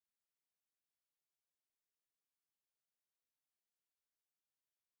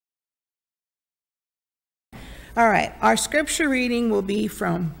All right, our scripture reading will be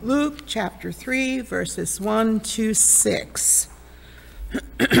from Luke chapter 3, verses 1 to 6.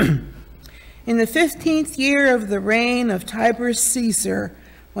 In the 15th year of the reign of Tiberius Caesar,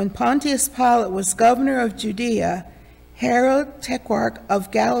 when Pontius Pilate was governor of Judea, Herod Tetrarch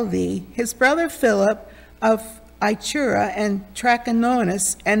of Galilee, his brother Philip of Iturea, and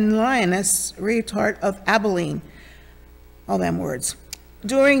Trachonitis, and Linus, retard of Abilene, all them words,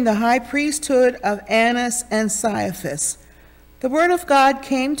 during the high priesthood of Annas and Caiaphas, the word of God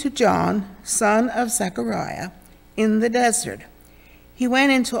came to John, son of Zechariah, in the desert. He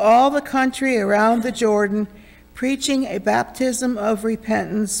went into all the country around the Jordan, preaching a baptism of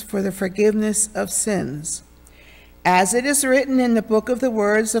repentance for the forgiveness of sins, as it is written in the book of the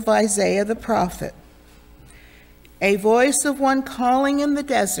words of Isaiah the prophet. A voice of one calling in the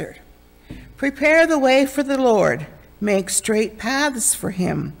desert, prepare the way for the Lord, make straight paths for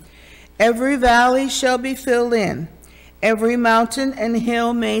him. Every valley shall be filled in, every mountain and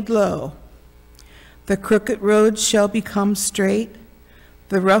hill made low. The crooked roads shall become straight,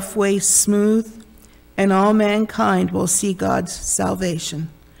 the rough ways smooth, and all mankind will see God's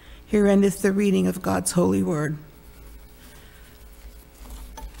salvation. Here endeth the reading of God's holy word.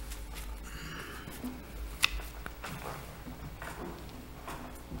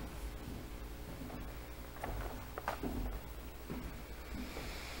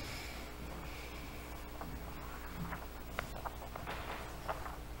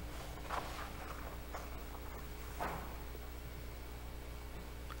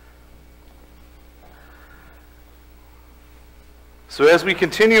 So as we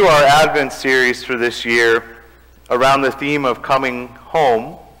continue our Advent series for this year around the theme of coming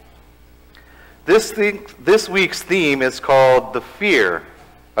home, this week's theme is called the fear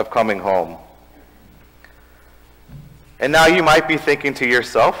of coming home. And now you might be thinking to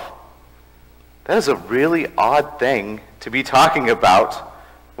yourself, that is a really odd thing to be talking about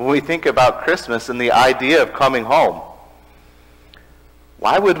when we think about Christmas and the idea of coming home.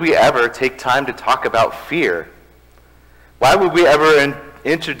 Why would we ever take time to talk about fear? Why would we ever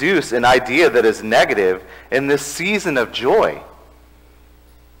introduce an idea that is negative in this season of joy?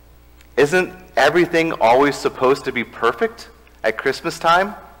 Isn't everything always supposed to be perfect at Christmas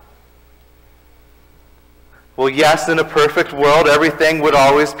time? Well, yes, in a perfect world, everything would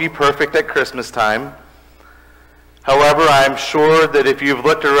always be perfect at Christmas time. However, I'm sure that if you've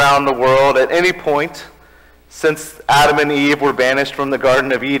looked around the world at any point since Adam and Eve were banished from the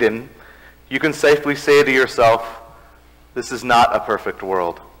Garden of Eden, you can safely say to yourself, this is not a perfect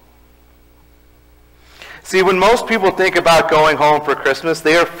world. See, when most people think about going home for Christmas,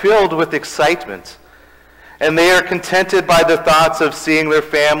 they are filled with excitement. And they are contented by the thoughts of seeing their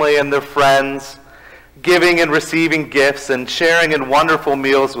family and their friends, giving and receiving gifts, and sharing in wonderful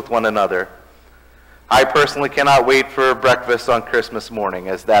meals with one another. I personally cannot wait for breakfast on Christmas morning,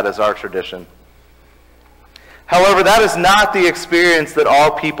 as that is our tradition. However, that is not the experience that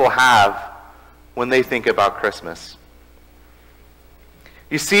all people have when they think about Christmas.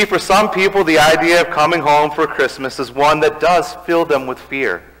 You see, for some people, the idea of coming home for Christmas is one that does fill them with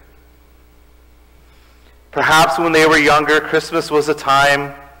fear. Perhaps when they were younger, Christmas was a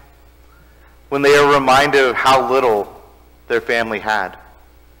time when they were reminded of how little their family had.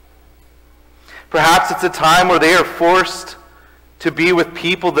 Perhaps it's a time where they are forced to be with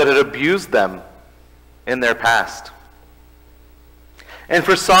people that had abused them in their past. And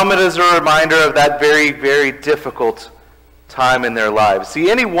for some, it is a reminder of that very, very difficult time in their lives.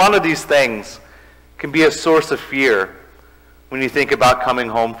 See, any one of these things can be a source of fear when you think about coming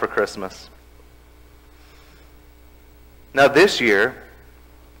home for Christmas. Now this year,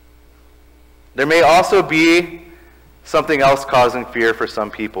 there may also be something else causing fear for some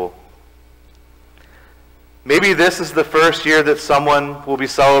people. Maybe this is the first year that someone will be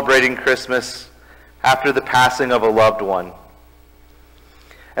celebrating Christmas after the passing of a loved one.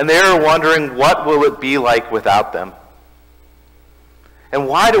 And they are wondering, what will it be like without them? And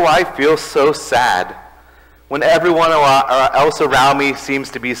why do I feel so sad when everyone else around me seems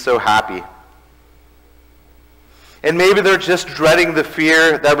to be so happy? And maybe they're just dreading the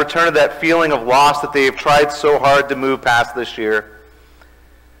fear, that return of that feeling of loss that they have tried so hard to move past this year,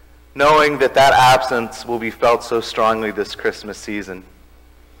 knowing that that absence will be felt so strongly this Christmas season.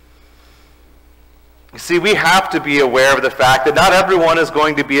 You see, we have to be aware of the fact that not everyone is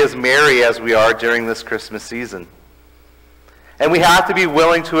going to be as merry as we are during this Christmas season. And we have to be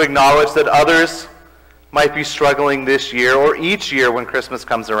willing to acknowledge that others might be struggling this year or each year when Christmas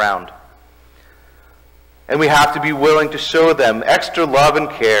comes around. And we have to be willing to show them extra love and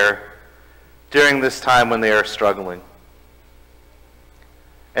care during this time when they are struggling.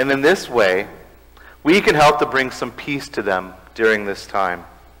 And in this way, we can help to bring some peace to them during this time.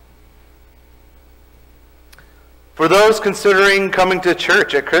 For those considering coming to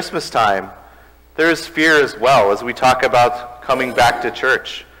church at Christmas time, there is fear as well as we talk about coming back to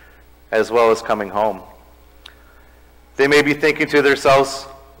church as well as coming home. They may be thinking to themselves,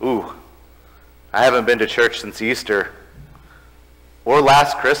 ooh, I haven't been to church since Easter or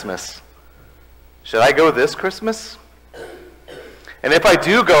last Christmas. Should I go this Christmas? And if I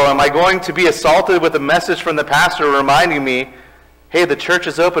do go, am I going to be assaulted with a message from the pastor reminding me, hey, the church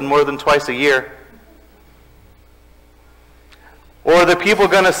is open more than twice a year? Or are the people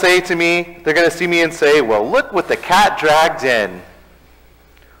going to say to me, they're going to see me and say, well, look what the cat dragged in.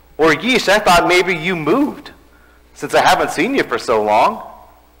 Or, yeesh, I thought maybe you moved since I haven't seen you for so long.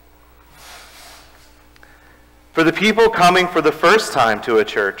 For the people coming for the first time to a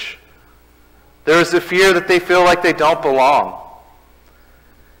church, there is a fear that they feel like they don't belong.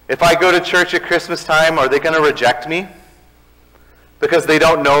 If I go to church at Christmas time, are they going to reject me because they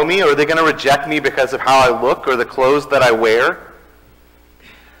don't know me? Or are they going to reject me because of how I look or the clothes that I wear?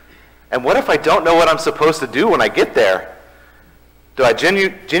 And what if I don't know what I'm supposed to do when I get there? Do I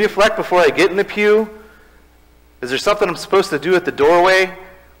genuflect before I get in the pew? Is there something I'm supposed to do at the doorway?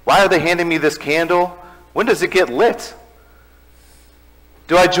 Why are they handing me this candle? When does it get lit?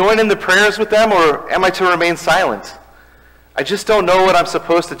 Do I join in the prayers with them, or am I to remain silent? I just don't know what I'm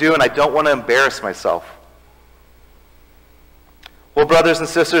supposed to do, and I don't want to embarrass myself. Well, brothers and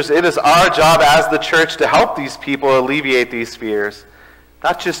sisters, it is our job as the church to help these people alleviate these fears.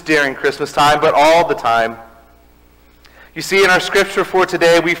 Not just during Christmas time, but all the time. You see, in our scripture for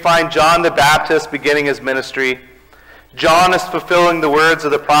today, we find John the Baptist beginning his ministry. John is fulfilling the words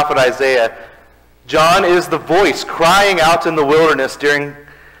of the prophet Isaiah. John is the voice crying out in the wilderness during,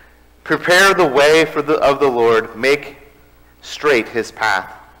 prepare the way of the Lord, make straight his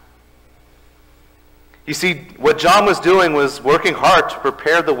path. You see, what John was doing was working hard to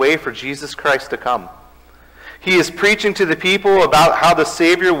prepare the way for Jesus Christ to come. He is preaching to the people about how the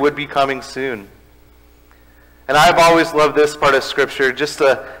Savior would be coming soon. And I've always loved this part of Scripture, just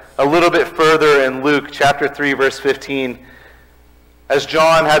a little bit further in Luke chapter 3, verse 15. As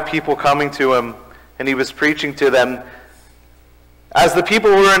John had people coming to him, and he was preaching to them, as the people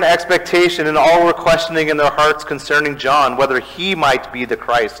were in expectation and all were questioning in their hearts concerning John, whether he might be the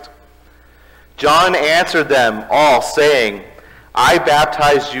Christ, John answered them all, saying, I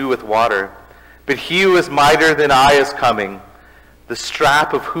baptize you with water, but he who is mightier than I is coming, the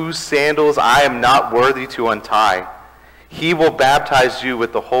strap of whose sandals I am not worthy to untie. He will baptize you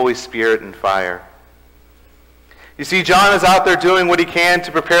with the Holy Spirit and fire. You see, John is out there doing what he can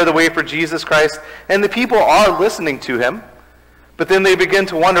to prepare the way for Jesus Christ, and the people are listening to him. But then they begin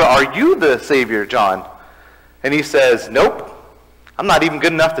to wonder, are you the Savior, John? And he says, nope, I'm not even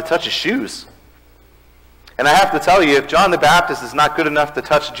good enough to touch his shoes. And I have to tell you, if John the Baptist is not good enough to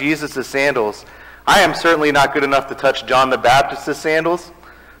touch Jesus' sandals, I am certainly not good enough to touch John the Baptist's sandals,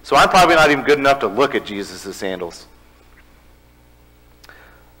 so I'm probably not even good enough to look at Jesus' sandals.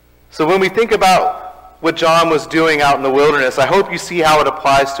 So when we think about what John was doing out in the wilderness, I hope you see how it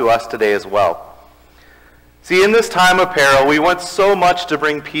applies to us today as well. See, in this time of peril, we want so much to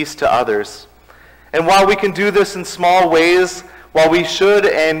bring peace to others. And while we can do this in small ways, while we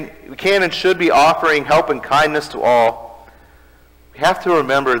can and should be offering help and kindness to all, we have to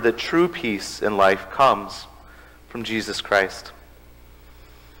remember that true peace in life comes from Jesus Christ.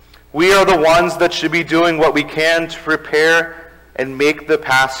 We are the ones that should be doing what we can to prepare and make the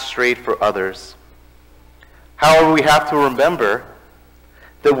path straight for others. However, we have to remember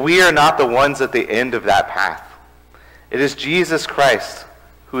that we are not the ones at the end of that path. It is Jesus Christ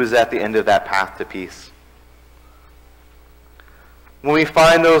who is at the end of that path to peace. When we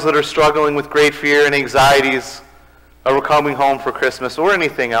find those that are struggling with great fear and anxieties over coming home for Christmas or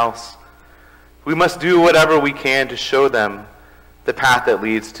anything else, we must do whatever we can to show them the path that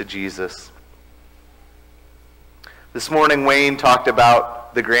leads to Jesus. This morning, Wayne talked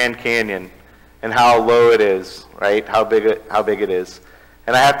about the Grand Canyon and how low it is, right? How big it is.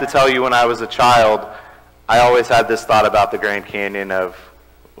 And I have to tell you, when I was a child, I always had this thought about the Grand Canyon of,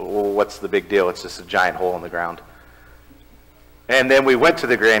 well, what's the big deal? It's just a giant hole in the ground. And then we went to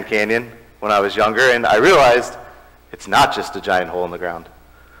the Grand Canyon when I was younger, and I realized it's not just a giant hole in the ground.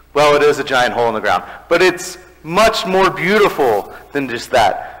 Well, it is a giant hole in the ground, but it's much more beautiful than just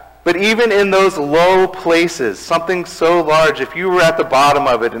that. But even in those low places, something so large, if you were at the bottom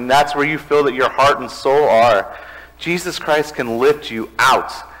of it and that's where you feel that your heart and soul are, Jesus Christ can lift you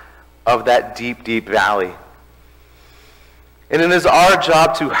out of that deep, deep valley. And it is our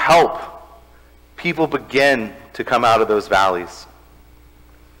job to help people begin to come out of those valleys.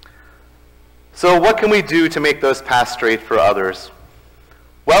 So what can we do to make those paths straight for others?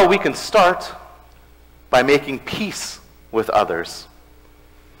 Well, we can start by making peace with others.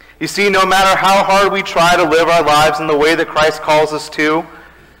 You see, no matter how hard we try to live our lives in the way that Christ calls us to,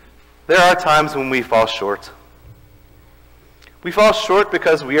 there are times when we fall short. We fall short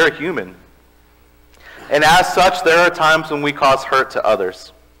because we are human. And as such, there are times when we cause hurt to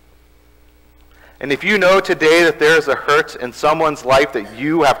others. And if you know today that there is a hurt in someone's life that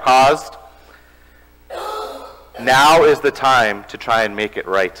you have caused, now is the time to try and make it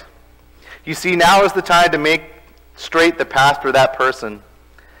right. You see, now is the time to make straight the path for that person.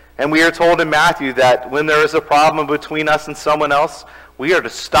 And we are told in Matthew that when there is a problem between us and someone else, we are to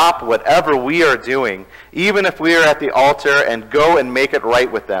stop whatever we are doing, even if we are at the altar, and go and make it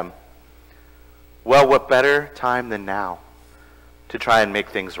right with them. Well, what better time than now to try and make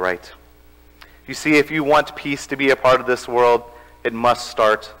things right? You see, if you want peace to be a part of this world, it must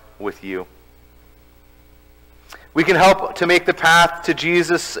start with you. We can help to make the path to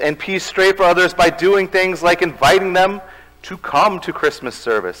Jesus and peace straight for others by doing things like inviting them to come to Christmas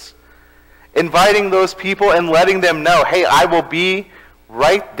service. Inviting those people and letting them know, hey, I will be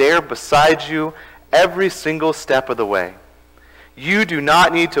right there beside you every single step of the way. You do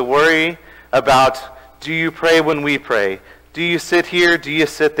not need to worry about, do you pray when we pray? Do you sit here? Do you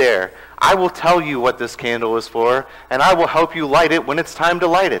sit there? I will tell you what this candle is for, and I will help you light it when it's time to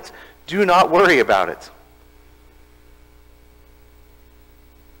light it. Do not worry about it.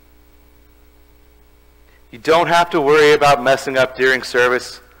 You don't have to worry about messing up during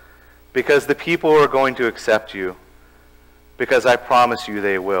service, because the people are going to accept you, because I promise you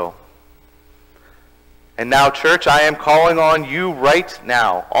they will. And now, church, I am calling on you right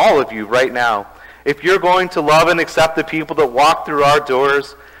now, all of you right now. If you're going to love and accept the people that walk through our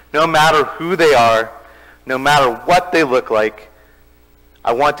doors, no matter who they are, no matter what they look like,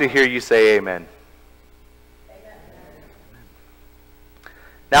 I want to hear you say amen.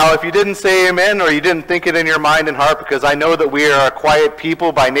 Now, if you didn't say amen, or you didn't think it in your mind and heart, because I know that we are a quiet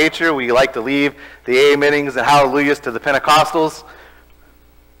people by nature, we like to leave the amenings and hallelujahs to the Pentecostals,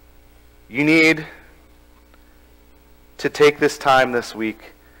 you need to take this time this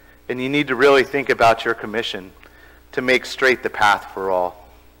week, and you need to really think about your commission to make straight the path for all.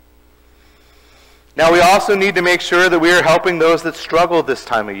 Now, we also need to make sure that we are helping those that struggle this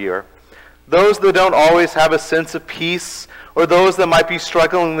time of year, those that don't always have a sense of peace, or those that might be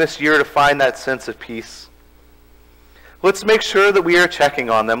struggling this year to find that sense of peace. Let's make sure that we are checking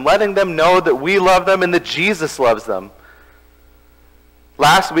on them, letting them know that we love them and that Jesus loves them.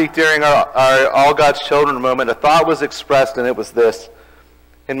 Last week during our All God's Children moment, a thought was expressed, and it was this,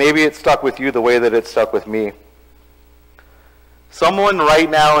 and maybe it stuck with you the way that it stuck with me. Someone right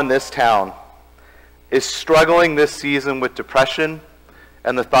now in this town is struggling this season with depression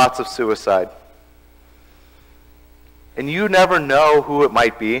and the thoughts of suicide. And you never know who it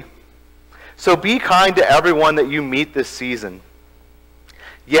might be. So be kind to everyone that you meet this season.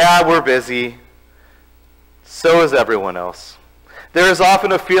 Yeah, we're busy. So is everyone else. There is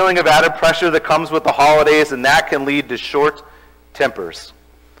often a feeling of added pressure that comes with the holidays, and that can lead to short tempers.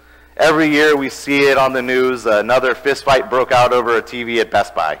 Every year we see it on the news. Another fist fight broke out over a TV at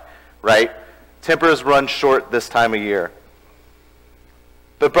Best Buy, right? Tempers run short this time of year.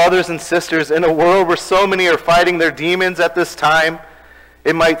 But brothers and sisters, in a world where so many are fighting their demons at this time,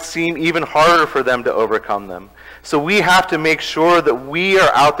 it might seem even harder for them to overcome them. So we have to make sure that we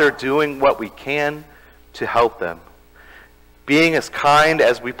are out there doing what we can to help them, being as kind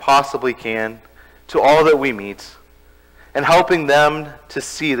as we possibly can to all that we meet, and helping them to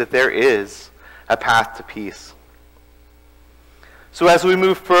see that there is a path to peace. So as we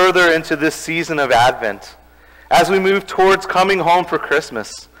move further into this season of Advent, as we move towards coming home for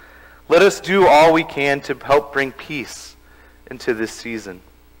Christmas, let us do all we can to help bring peace into this season.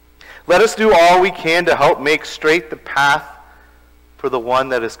 Let us do all we can to help make straight the path for the one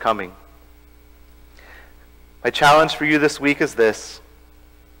that is coming. My challenge for you this week is this.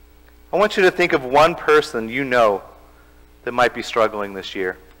 I want you to think of one person you know that might be struggling this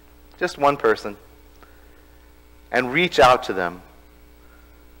year. Just one person. And reach out to them.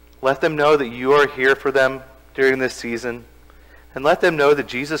 Let them know that you are here for them during this season, and let them know that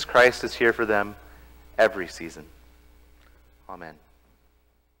Jesus Christ is here for them every season. Amen.